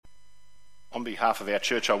On behalf of our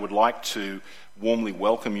church, I would like to warmly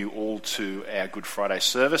welcome you all to our Good Friday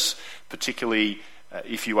service, particularly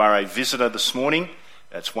if you are a visitor this morning.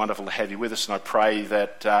 It's wonderful to have you with us, and I pray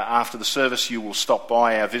that after the service you will stop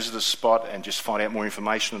by our visitor spot and just find out more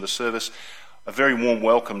information of the service. A very warm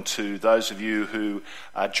welcome to those of you who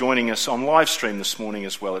are joining us on live stream this morning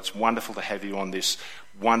as well. It's wonderful to have you on this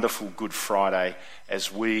wonderful Good Friday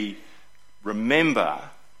as we remember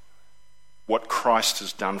what Christ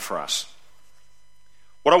has done for us.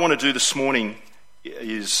 What I want to do this morning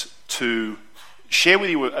is to share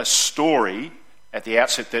with you a story at the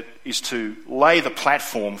outset that is to lay the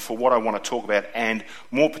platform for what I want to talk about, and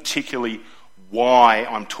more particularly why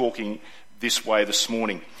I'm talking this way this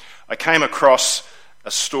morning. I came across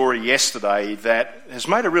a story yesterday that has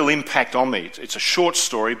made a real impact on me. It's a short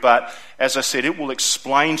story, but as I said, it will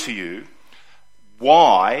explain to you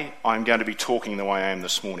why I'm going to be talking the way I am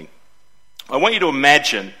this morning. I want you to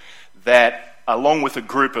imagine that along with a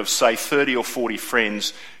group of, say, 30 or 40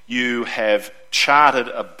 friends, you have chartered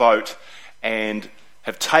a boat and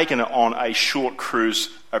have taken it on a short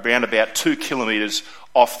cruise around about 2 kilometres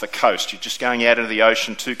off the coast. You're just going out into the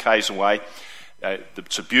ocean 2 k's away.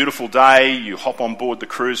 It's a beautiful day. You hop on board the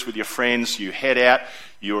cruise with your friends. You head out.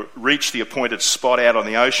 You reach the appointed spot out on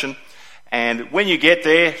the ocean. And when you get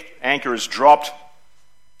there, anchor is dropped.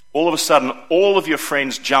 All of a sudden, all of your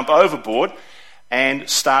friends jump overboard and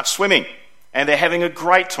start swimming. And they're having a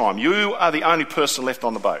great time. You are the only person left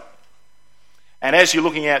on the boat. And as you're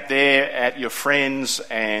looking out there at your friends,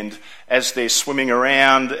 and as they're swimming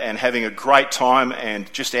around and having a great time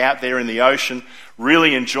and just out there in the ocean,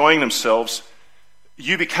 really enjoying themselves,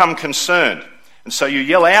 you become concerned. And so you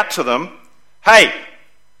yell out to them, "Hey,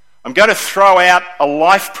 I'm going to throw out a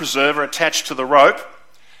life preserver attached to the rope.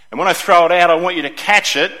 And when I throw it out, I want you to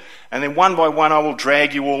catch it. And then one by one, I will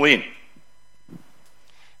drag you all in."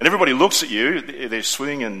 And everybody looks at you. They're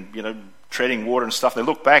swimming and, treading water and stuff. They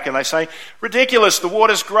look back and they say, "Ridiculous, the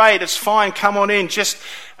water's great, it's fine, come on in, just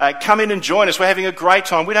come in and join us, we're having a great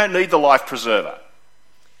time, we don't need the life preserver."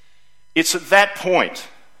 It's at that point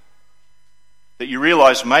that you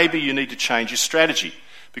realise maybe you need to change your strategy,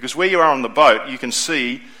 because where you are on the boat, you can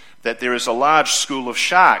see that there is a large school of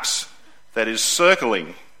sharks that is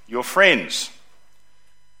circling your friends,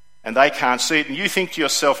 and they can't see it, and you think to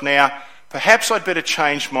yourself, now, perhaps I'd better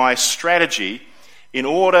change my strategy in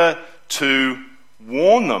order to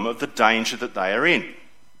warn them of the danger that they are in.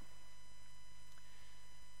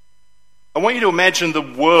 I want you to imagine the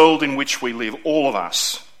world in which we live, all of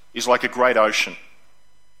us, is like a great ocean.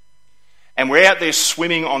 And we're out there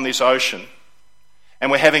swimming on this ocean,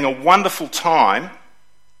 and we're having a wonderful time,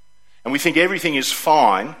 and we think everything is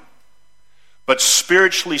fine, but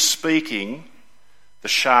spiritually speaking, the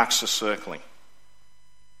sharks are circling.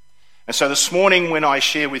 And so this morning, when I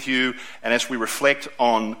share with you, and as we reflect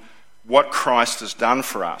on what Christ has done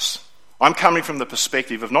for us, I'm coming from the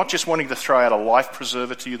perspective of not just wanting to throw out a life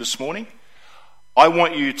preserver to you this morning. I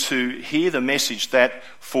want you to hear the message that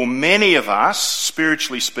for many of us,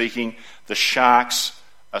 spiritually speaking, the sharks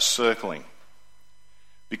are circling.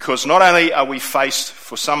 Because not only are we faced,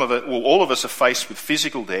 for some of it, well, all of us are faced with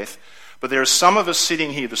physical death, but there are some of us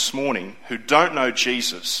sitting here this morning who don't know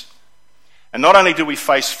Jesus. And not only do we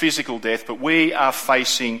face physical death, but we are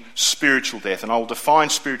facing spiritual death. And I will define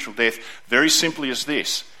spiritual death very simply as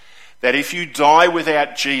this: that if you die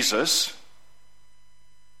without Jesus,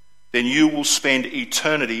 then you will spend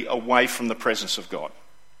eternity away from the presence of God.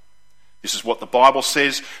 This is what the Bible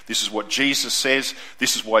says. This is what Jesus says.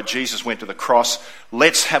 This is why Jesus went to the cross.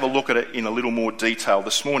 Let's have a look at it in a little more detail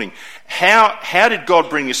this morning. How did God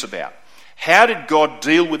bring this about? How did God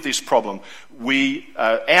deal with this problem? We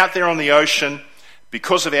are out there on the ocean.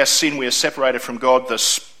 Because of our sin, we are separated from God.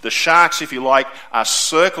 The sharks, if you like, are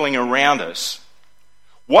circling around us.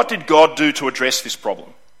 What did God do to address this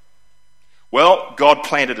problem? Well, God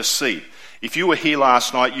planted a seed. If you were here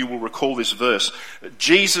last night, you will recall this verse.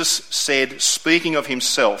 Jesus said, speaking of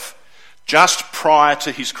himself, just prior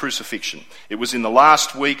to his crucifixion. It was in the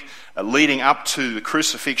last week leading up to the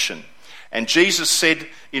crucifixion. And Jesus said,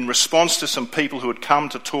 in response to some people who had come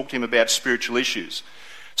to talk to him about spiritual issues,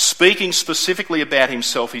 speaking specifically about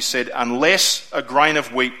himself, he said, "Unless a grain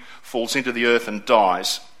of wheat falls into the earth and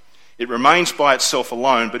dies, it remains by itself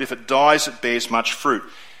alone, but if it dies, it bears much fruit."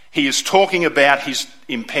 He is talking about his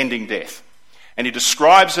impending death. And he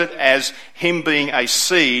describes it as him being a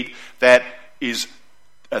seed that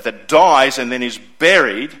dies and then is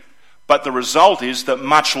buried, but the result is that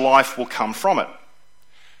much life will come from it.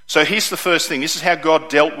 So here's the first thing. This is how God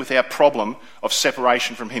dealt with our problem of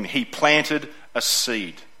separation from him. He planted a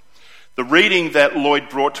seed. The reading that Lloyd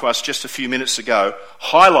brought to us just a few minutes ago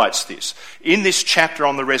highlights this. In this chapter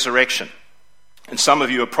on the resurrection, and some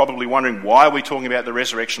of you are probably wondering, why are we talking about the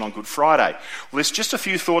resurrection on Good Friday? Well, there's just a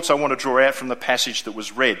few thoughts I want to draw out from the passage that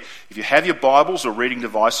was read. If you have your Bibles or reading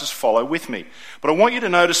devices, follow with me. But I want you to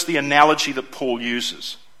notice the analogy that Paul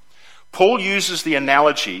uses. Paul uses the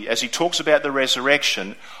analogy, as he talks about the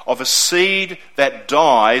resurrection, of a seed that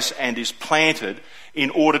dies and is planted in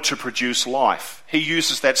order to produce life. He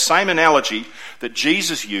uses that same analogy that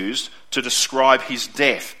Jesus used to describe his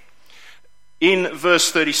death. In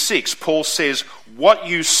verse 36, Paul says, "What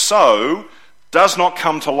you sow does not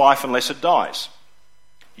come to life unless it dies."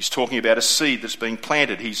 He's talking about a seed that's being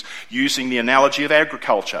planted. He's using the analogy of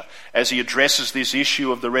agriculture. As he addresses this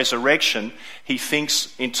issue of the resurrection, he thinks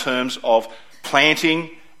in terms of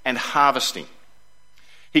planting and harvesting.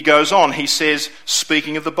 He goes on, he says,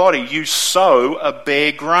 speaking of the body, "You sow a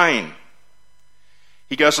bare grain."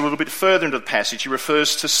 He goes a little bit further into the passage. He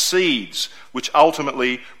refers to seeds, which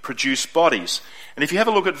ultimately produce bodies. And if you have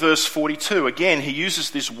a look at verse 42, again, he uses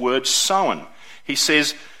this word sown. He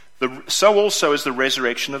says, "So also is the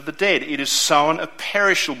resurrection of the dead. It is sown a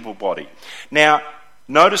perishable body." Now,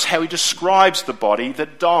 notice how he describes the body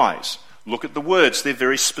that dies. Look at the words. They're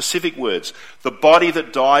very specific words. The body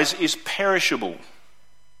that dies is perishable.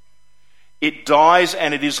 It dies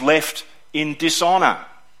and it is left in dishonour.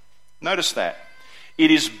 Notice that. It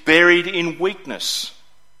is buried in weakness.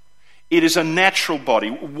 It is a natural body.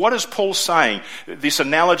 What is Paul saying? This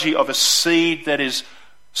analogy of a seed that is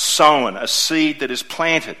sown, a seed that is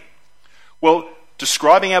planted. Well,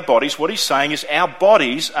 describing our bodies, what he's saying is our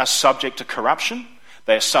bodies are subject to corruption,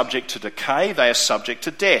 they are subject to decay, they are subject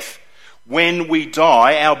to death. When we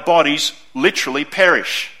die, our bodies literally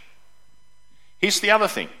perish. Here's the other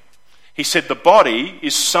thing. He said the body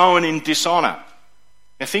is sown in dishonour.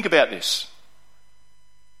 Now think about this.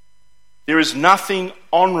 There is nothing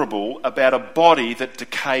honourable about a body that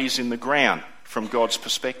decays in the ground from God's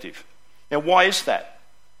perspective. Now why is that?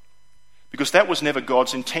 Because that was never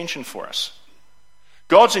God's intention for us.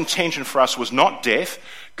 God's intention for us was not death.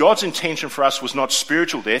 God's intention for us was not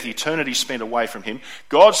spiritual death, eternity spent away from him.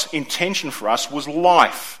 God's intention for us was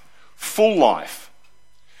life, full life.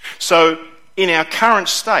 So in our current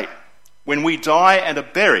state, when we die and are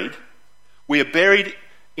buried, we are buried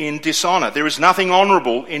in dishonour. There is nothing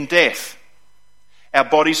honourable in death. Our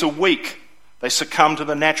bodies are weak. They succumb to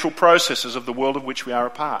the natural processes of the world of which we are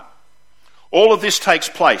a part. All of this takes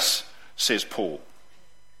place, says Paul.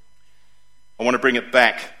 I want to bring it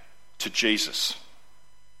back to Jesus.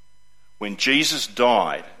 When Jesus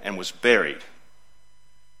died and was buried,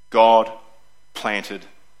 God planted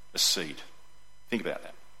a seed. Think about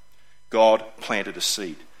that. God planted a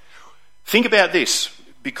seed. Think about this,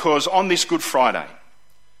 because on this Good Friday,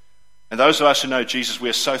 and those of us who know Jesus, we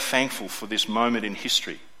are so thankful for this moment in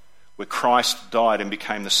history where Christ died and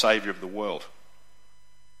became the Saviour of the world.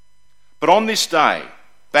 But on this day,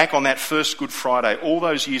 back on that first Good Friday, all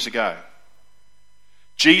those years ago,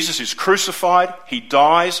 Jesus is crucified, he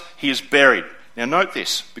dies, he is buried. Now note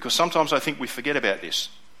this, because sometimes I think we forget about this.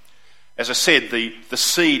 As I said, the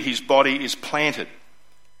seed, his body, is planted.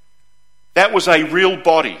 That was a real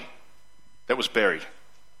body that was buried.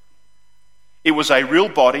 It was a real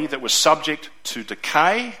body that was subject to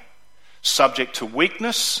decay, subject to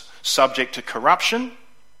weakness, subject to corruption,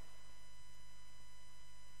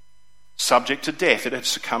 subject to death. It had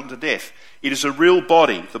succumbed to death. It is a real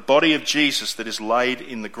body, the body of Jesus, that is laid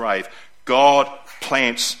in the grave. God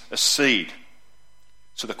plants a seed.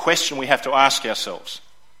 So the question we have to ask ourselves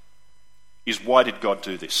is, why did God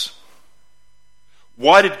do this?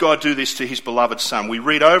 Why did God do this to his beloved Son? We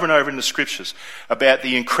read over and over in the Scriptures about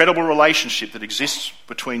the incredible relationship that exists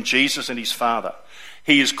between Jesus and his Father.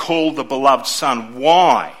 He is called the beloved Son.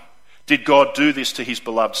 Why did God do this to his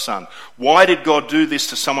beloved Son? Why did God do this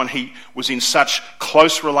to someone he was in such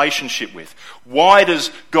close relationship with? Why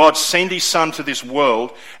does God send his Son to this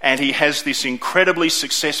world and he has this incredibly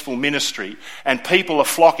successful ministry and people are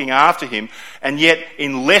flocking after him, and yet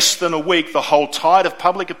in less than a week the whole tide of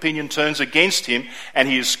public opinion turns against him and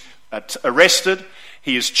he is arrested,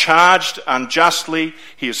 he is charged unjustly,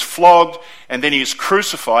 he is flogged, and then he is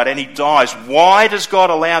crucified and he dies? Why does God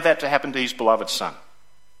allow that to happen to his beloved Son?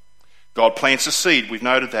 God plants a seed, we've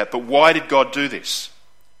noted that, but why did God do this?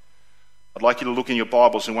 I'd like you to look in your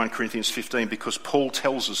Bibles in 1 Corinthians 15, because Paul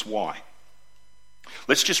tells us why.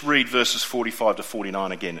 Let's just read verses 45 to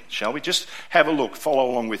 49 again, shall we? Just have a look,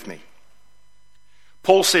 follow along with me.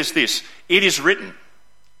 Paul says this: "It is written,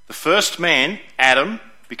 the first man, Adam,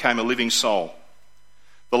 became a living soul.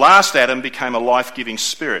 The last Adam became a life-giving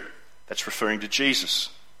spirit." That's referring to Jesus.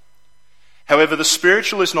 However, the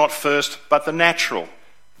spiritual is not first, but the natural,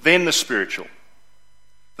 then the spiritual.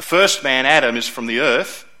 The first man, Adam, is from the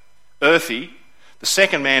earth, earthy. The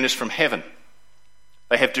second man is from heaven.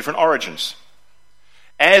 They have different origins.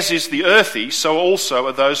 As is the earthy, so also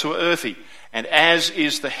are those who are earthy. And as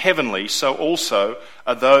is the heavenly, so also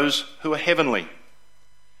are those who are heavenly.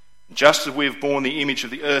 Just as we have borne the image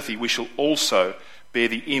of the earthy, we shall also bear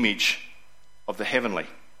the image of the heavenly.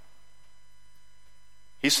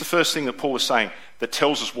 Here's the first thing that Paul is saying that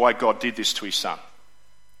tells us why God did this to his son.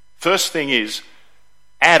 First thing is,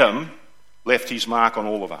 Adam left his mark on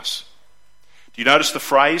all of us. Do you notice the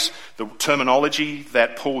phrase, the terminology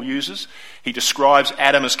that Paul uses? He describes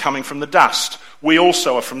Adam as coming from the dust. We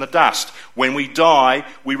also are from the dust. When we die,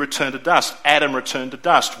 we return to dust. Adam returned to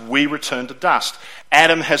dust. We return to dust.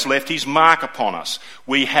 Adam has left his mark upon us.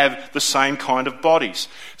 We have the same kind of bodies.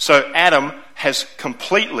 So Adam has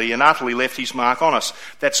completely and utterly left his mark on us.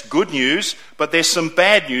 That's good news, but there's some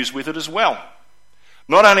bad news with it as well.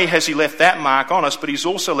 Not only has he left that mark on us, but he's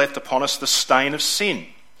also left upon us the stain of sin.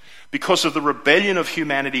 Because of the rebellion of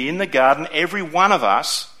humanity in the garden, every one of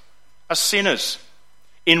us are sinners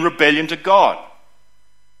in rebellion to God.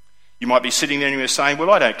 You might be sitting there and you're saying, well,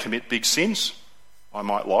 I don't commit big sins. I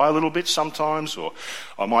might lie a little bit sometimes, or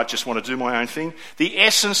I might just want to do my own thing. The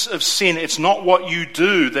essence of sin, it's not what you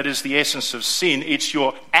do that is the essence of sin, it's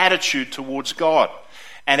your attitude towards God.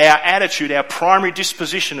 And our attitude, our primary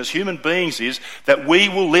disposition as human beings is that we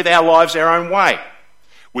will live our lives our own way.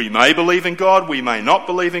 We may believe in God, we may not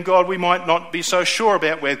believe in God, we might not be so sure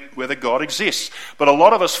about whether God exists. But a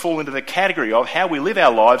lot of us fall into the category of how we live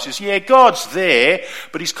our lives is, yeah, God's there,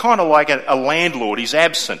 but he's kind of like a landlord, he's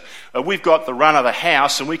absent. We've got the run of the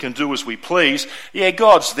house and we can do as we please. Yeah,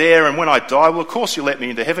 God's there, and when I die, well, of course you'll let me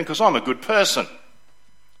into heaven because I'm a good person.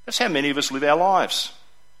 That's how many of us live our lives.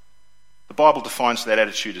 The Bible defines that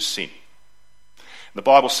attitude as sin. The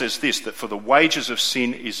Bible says this, that for the wages of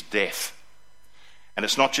sin is death. And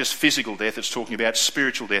it's not just physical death, it's talking about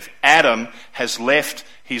spiritual death. Adam has left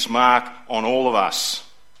his mark on all of us.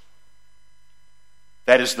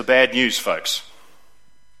 That is the bad news, folks.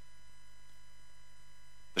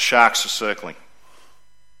 The sharks are circling.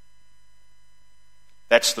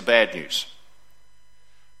 That's the bad news.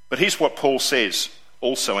 But here's what Paul says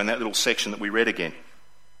also in that little section that we read again.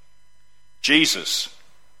 Jesus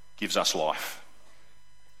gives us life.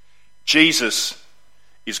 Jesus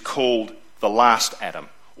is called the last Adam,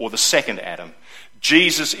 or the second Adam.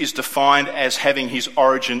 Jesus is defined as having his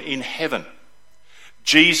origin in heaven.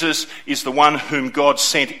 Jesus is the one whom God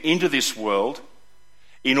sent into this world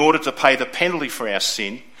in order to pay the penalty for our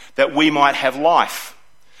sin, that we might have life.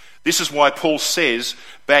 This is why Paul says,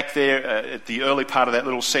 back there at the early part of that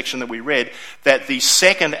little section that we read, that the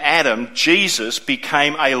second Adam, Jesus,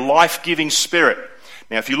 became a life-giving spirit.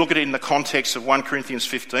 Now, if you look at it in the context of 1 Corinthians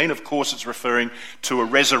 15, of course it's referring to a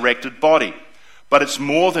resurrected body. But it's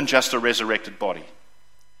more than just a resurrected body.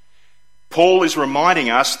 Paul is reminding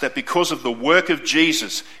us that because of the work of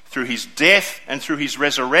Jesus, through his death and through his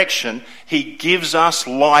resurrection, he gives us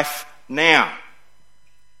life now.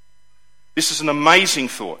 This is an amazing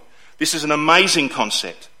thought. This is an amazing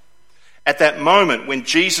concept. At that moment when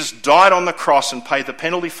Jesus died on the cross and paid the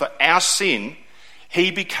penalty for our sin,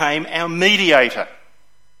 he became our mediator.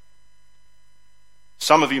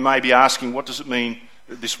 Some of you may be asking, what does it mean,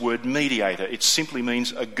 this word mediator? It simply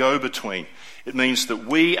means a go-between. It means that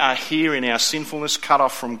we are here in our sinfulness, cut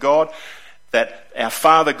off from God, that our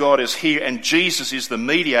Father God is here, and Jesus is the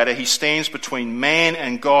mediator. He stands between man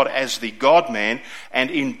and God as the God-man, and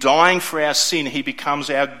in dying for our sin, he becomes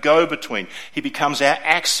our go-between. He becomes our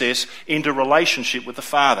access into relationship with the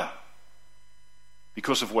Father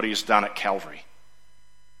because of what he has done at Calvary.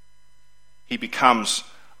 He becomes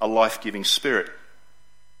a life-giving spirit.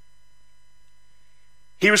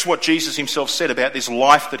 Here is what Jesus himself said about this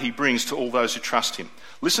life that he brings to all those who trust him.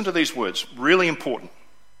 Listen to these words, really important.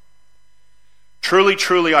 Truly,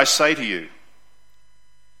 truly, I say to you,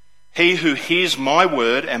 he who hears my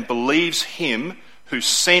word and believes him who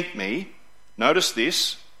sent me, notice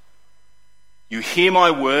this, you hear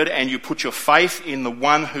my word and you put your faith in the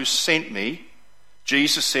one who sent me,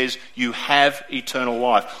 Jesus says, you have eternal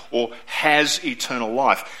life, or has eternal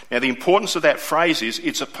life. Now, the importance of that phrase is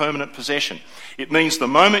it's a permanent possession. It means the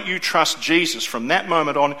moment you trust Jesus, from that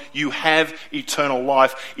moment on, you have eternal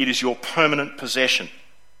life. It is your permanent possession.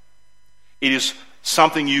 It is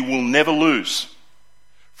something you will never lose.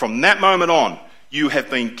 From that moment on, you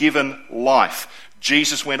have been given life.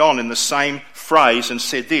 Jesus went on in the same phrase and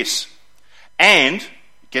said this, and, it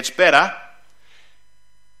gets better,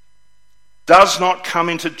 does not come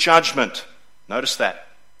into judgment, notice that,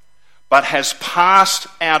 but has passed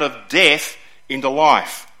out of death into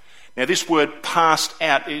life. Now, this word passed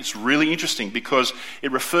out is really interesting because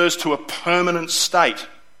it refers to a permanent state.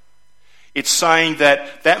 It's saying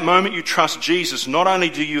that moment you trust Jesus, not only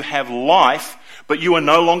do you have life, but you are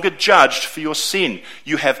no longer judged for your sin.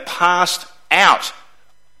 You have passed out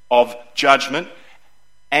of judgment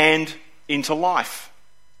and into life.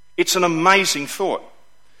 It's an amazing thought.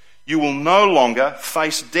 You will no longer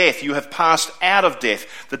face death. You have passed out of death,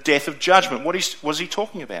 the death of judgment. What is he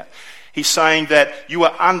talking about? He's saying that you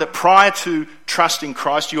are prior to trusting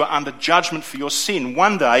Christ, you are under judgment for your sin.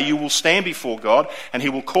 One day you will stand before God and he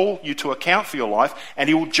will call you to account for your life and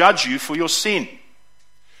he will judge you for your sin.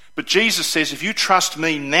 But Jesus says, if you trust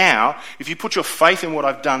me now, if you put your faith in what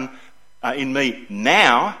I've done in me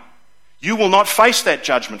now, you will not face that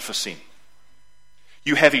judgment for sin.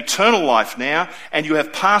 You have eternal life now, and you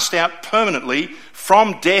have passed out permanently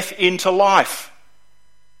from death into life.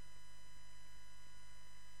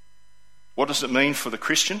 What does it mean for the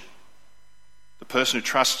Christian? The person who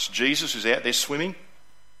trusts Jesus, who's out there swimming?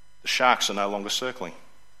 The sharks are no longer circling.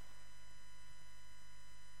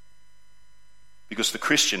 Because the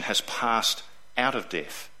Christian has passed out of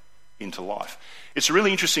death into life. It's a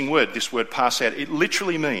really interesting word, this word pass out. It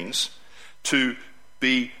literally means to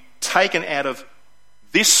be taken out of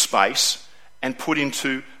this space and put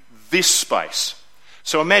into this space.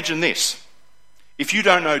 So imagine this. If you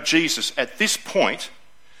don't know Jesus, at this point,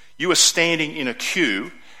 you are standing in a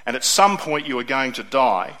queue, and at some point you are going to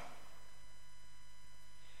die,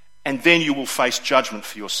 and then you will face judgment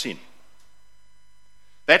for your sin.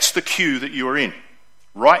 That's the queue that you are in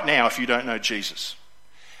right now if you don't know Jesus.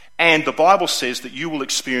 And the Bible says that you will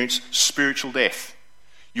experience spiritual death.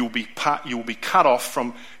 You will be cut off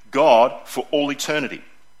from God for all eternity.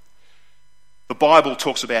 The Bible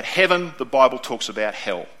talks about heaven, the Bible talks about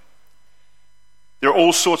hell. There are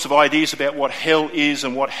all sorts of ideas about what hell is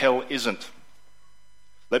and what hell isn't.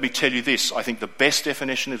 Let me tell you this, I think the best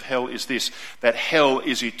definition of hell is this, that hell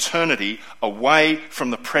is eternity away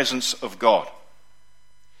from the presence of God.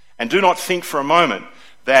 And do not think for a moment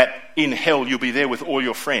that in hell you'll be there with all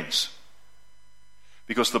your friends.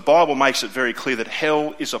 Because the Bible makes it very clear that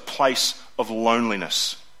hell is a place of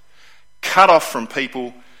loneliness. Cut off from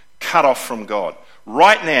people, cut off from God.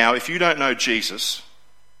 Right now, if you don't know Jesus,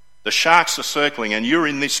 the sharks are circling and you're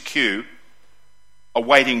in this queue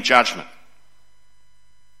awaiting judgment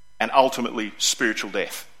and ultimately spiritual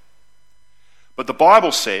death. But the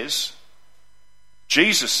Bible says,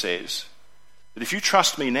 Jesus says, that if you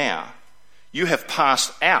trust me now, you have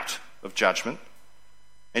passed out of judgment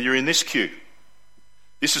and you're in this queue.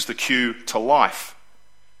 This is the queue to life.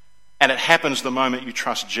 And it happens the moment you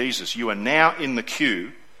trust Jesus. You are now in the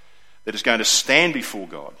queue that is going to stand before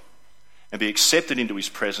God and be accepted into his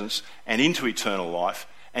presence and into eternal life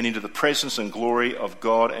and into the presence and glory of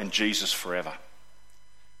God and Jesus forever.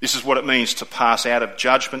 This is what it means to pass out of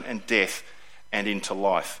judgment and death and into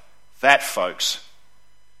life. That, folks,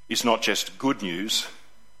 is not just good news,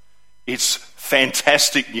 it's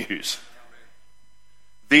fantastic news.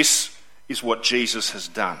 This is what Jesus has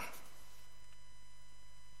done.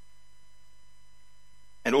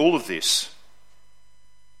 And all of this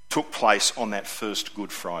took place on that first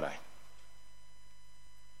Good Friday.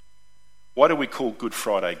 Why do we call Good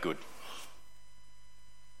Friday good?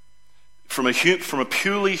 From a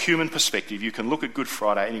purely human perspective, you can look at Good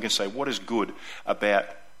Friday and you can say, what is good about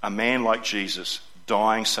a man like Jesus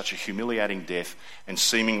dying such a humiliating death and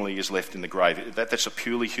seemingly is left in the grave? That's a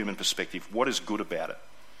purely human perspective. What is good about it?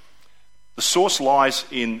 The source lies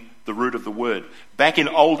in the root of the word. Back in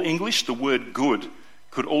Old English, the word good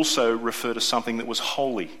could also refer to something that was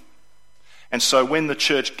holy. And so when the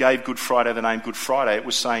church gave Good Friday the name Good Friday, it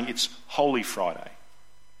was saying it's Holy Friday.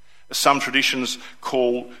 Some traditions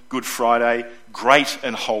call Good Friday Great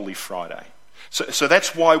and Holy Friday. So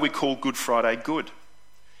that's why we call Good Friday good.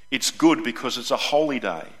 It's good because it's a holy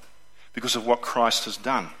day, because of what Christ has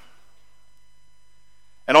done.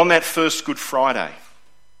 And on that first Good Friday,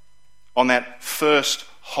 on that first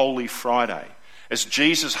Holy Friday, as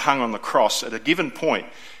Jesus hung on the cross, at a given point,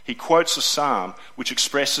 he quotes a psalm which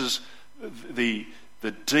expresses the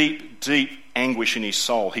deep, deep anguish in his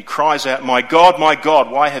soul. He cries out, my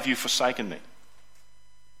God, why have you forsaken me?"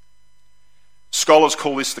 Scholars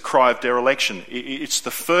call this the cry of dereliction. It's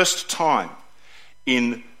the first time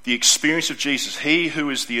in the experience of Jesus, he who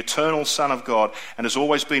is the eternal Son of God and has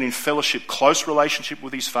always been in fellowship, close relationship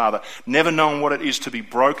with his Father, never known what it is to be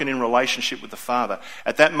broken in relationship with the Father.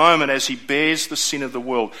 At that moment, as he bears the sin of the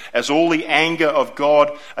world, as all the anger of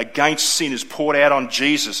God against sin is poured out on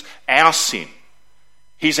Jesus, our sin,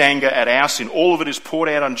 His anger at our sin, all of it is poured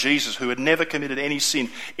out on Jesus, who had never committed any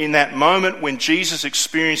sin. In that moment when Jesus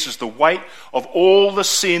experiences the weight of all the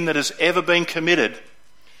sin that has ever been committed,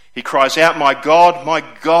 he cries out, my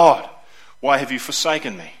God, why have you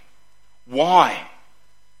forsaken me? Why?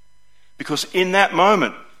 Because in that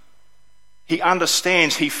moment, he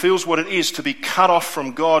understands, he feels what it is to be cut off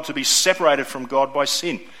from God, to be separated from God by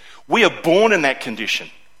sin. We are born in that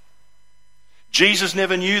condition. Jesus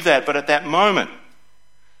never knew that, but at that moment,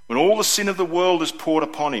 when all the sin of the world is poured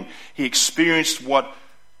upon him, he experienced what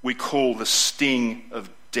we call the sting of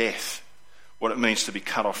death, what it means to be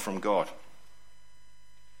cut off from God.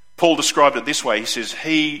 Paul described it this way. He says,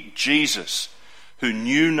 he, Jesus, who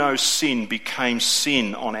knew no sin, became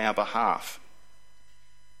sin on our behalf.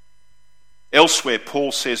 Elsewhere,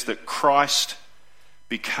 Paul says that Christ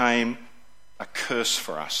became a curse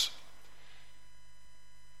for us.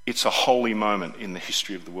 It's a holy moment in the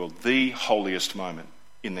history of the world, the holiest moment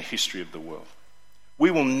in the history of the world.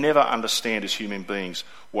 We will never understand as human beings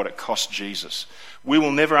what it cost Jesus. We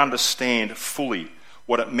will never understand fully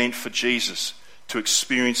what it meant for Jesus to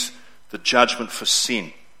experience the judgment for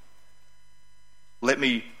sin. Let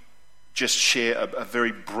me just share a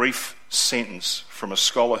very brief sentence from a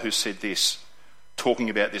scholar who said this,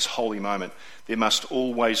 talking about this holy moment. There must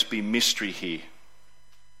always be mystery here.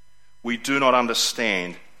 We do not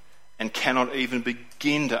understand and cannot even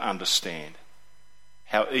begin to understand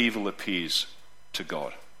how evil appears to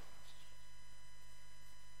God.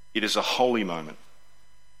 It is a holy moment.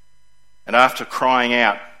 And after crying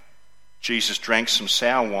out, Jesus drank some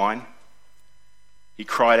sour wine. He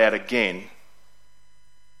cried out again,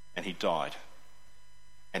 and he died.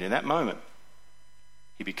 And in that moment,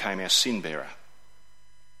 he became our sin bearer.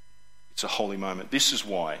 It's a holy moment. This is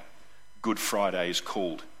why Good Friday is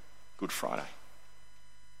called Good Friday.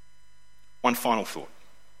 One final thought.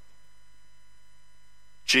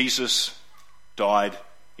 Jesus died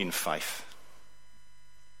in faith.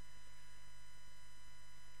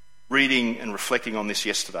 Reading and reflecting on this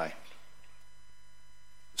yesterday,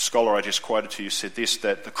 the scholar I just quoted to you said this,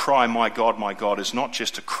 that the cry, my God, is not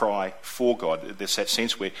just a cry for God. There's that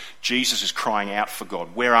sense where Jesus is crying out for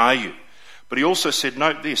God. Where are you? But he also said,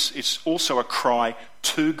 note this, it's also a cry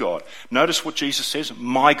to God. Notice what Jesus says,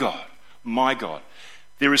 my God, my God.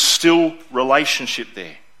 There is still relationship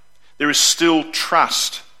there. There is still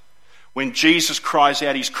trust. When Jesus cries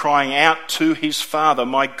out, he's crying out to his Father,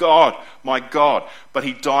 my God, but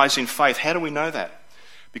he dies in faith. How do we know that?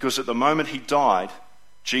 Because at the moment he died,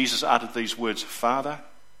 Jesus uttered these words, Father,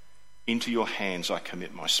 into your hands I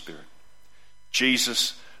commit my spirit.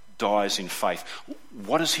 Jesus dies in faith.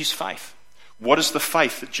 What is his faith? What is the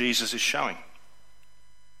faith that Jesus is showing?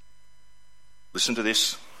 Listen to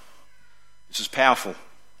this. This is powerful.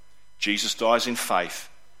 Jesus dies in faith,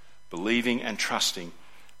 believing and trusting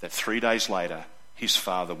that 3 days later his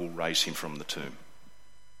Father will raise him from the tomb.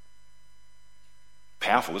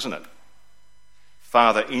 Powerful, isn't it?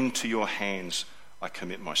 Father, into your hands I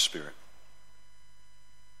commit my spirit.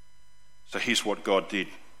 So here's what God did.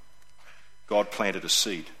 God planted a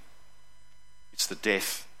seed. It's the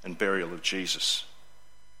death and burial of Jesus.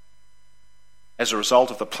 As a result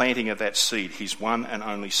of the planting of that seed, his one and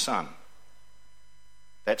only Son,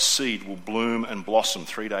 that seed will bloom and blossom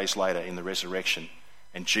 3 days later in the resurrection,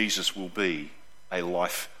 and Jesus will become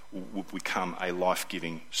a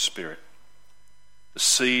life-giving spirit. The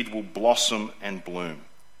seed will blossom and bloom.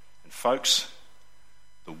 And folks,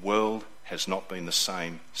 the world has not been the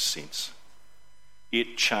same since.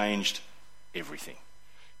 It changed everything.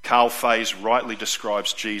 Carl Fays rightly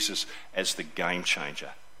describes Jesus as the game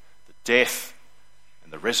changer. The death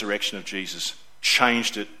and the resurrection of Jesus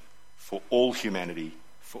changed it for all humanity,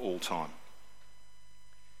 for all time.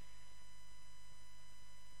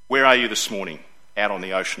 Where are you this morning out on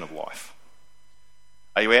the ocean of life?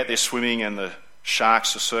 Are you out there swimming and the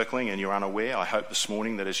sharks are circling and you're unaware? I hope this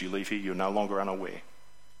morning that as you leave here you're no longer unaware.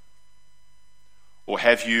 Or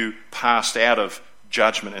have you passed out of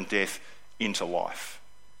judgment and death into life?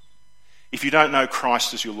 If you don't know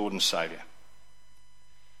Christ as your Lord and Saviour,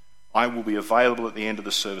 I will be available at the end of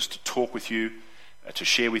the service to talk with you, to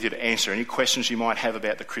share with you, to answer any questions you might have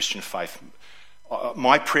about the Christian faith.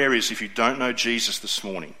 My prayer is, if you don't know Jesus this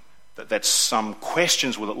morning, that some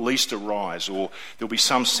questions will at least arise, or there'll be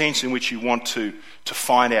some sense in which you want to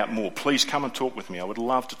find out more. Please come and talk with me. I would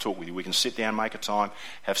love to talk with you. We can sit down, make a time,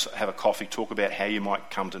 have a coffee, talk about how you might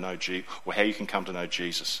come to know or how you can come to know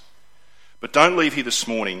Jesus. But don't leave here this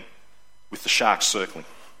morning with the sharks circling.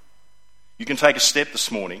 You can take a step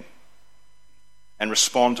this morning and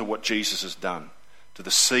respond to what Jesus has done, to the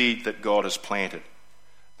seed that God has planted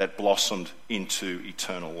that blossomed into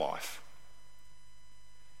eternal life.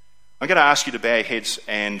 I'm going to ask you to bow your heads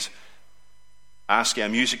and ask our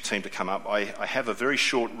music team to come up. I have a very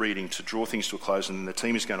short reading to draw things to a close, and then the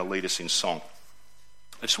team is going to lead us in song.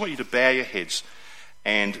 I just want you to bow your heads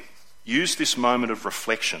and use this moment of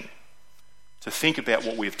reflection to think about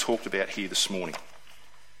what we have talked about here this morning.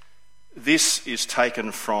 This is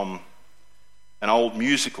taken from an old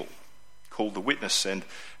musical called The Witness, and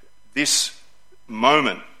this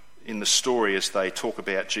moment in the story as they talk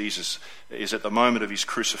about Jesus is at the moment of his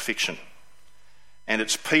crucifixion. And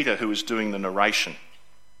it's Peter who is doing the narration.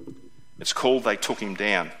 It's called They Took Him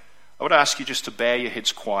Down. I would ask you just to bow your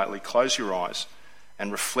heads quietly, close your eyes,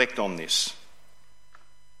 and reflect on this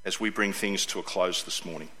as we bring things to a close this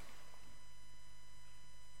morning.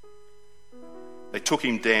 They took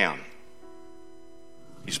him down,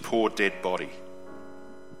 his poor dead body,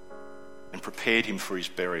 and prepared him for his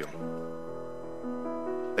burial.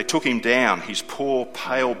 They took him down, his poor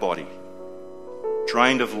pale body,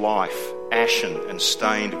 drained of life, ashen and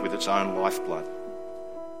stained with its own lifeblood.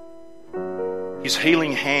 His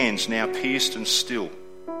healing hands now pierced and still,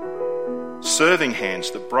 serving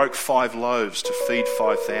hands that broke 5 loaves to feed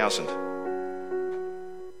 5,000.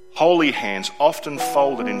 Holy hands often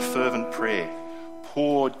folded in fervent prayer,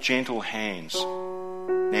 poor gentle hands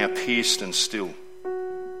now pierced and still.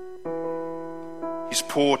 His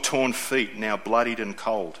poor torn feet now bloodied and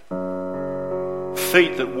cold,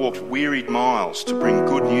 feet that walked wearied miles to bring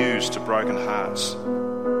good news to broken hearts,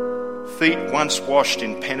 feet once washed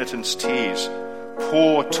in penitence tears,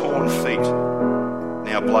 poor torn feet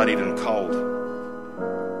now bloodied and cold.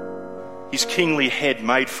 His kingly head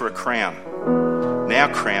made for a crown, now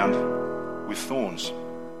crowned with thorns.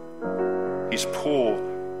 His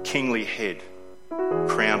poor kingly head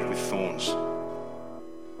crowned with thorns.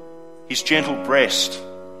 His gentle breast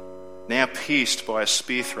now pierced by a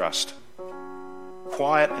spear thrust,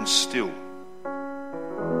 quiet and still,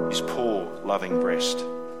 his poor loving breast.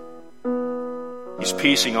 His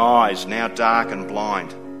piercing eyes now dark and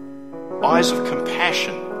blind, eyes of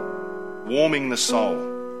compassion warming the soul,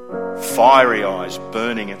 fiery eyes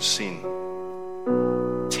burning at sin,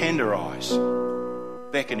 tender eyes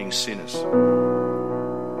beckoning sinners.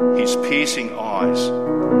 His piercing eyes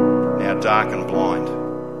now dark and blind.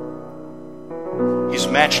 His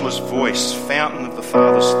matchless voice, fountain of the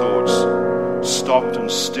Father's thoughts, stopped and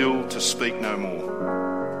still to speak no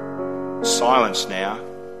more. Silence now,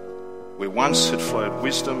 where once had flowed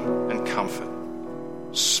wisdom and comfort,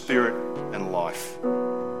 spirit and life.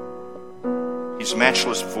 His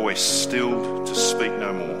matchless voice stilled to speak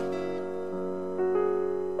no more.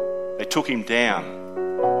 They took him down,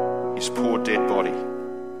 his poor dead body,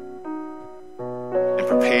 and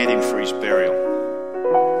prepared him for his burial.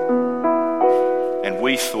 And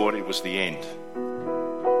we thought it was the end,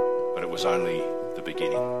 but it was only the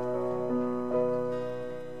beginning.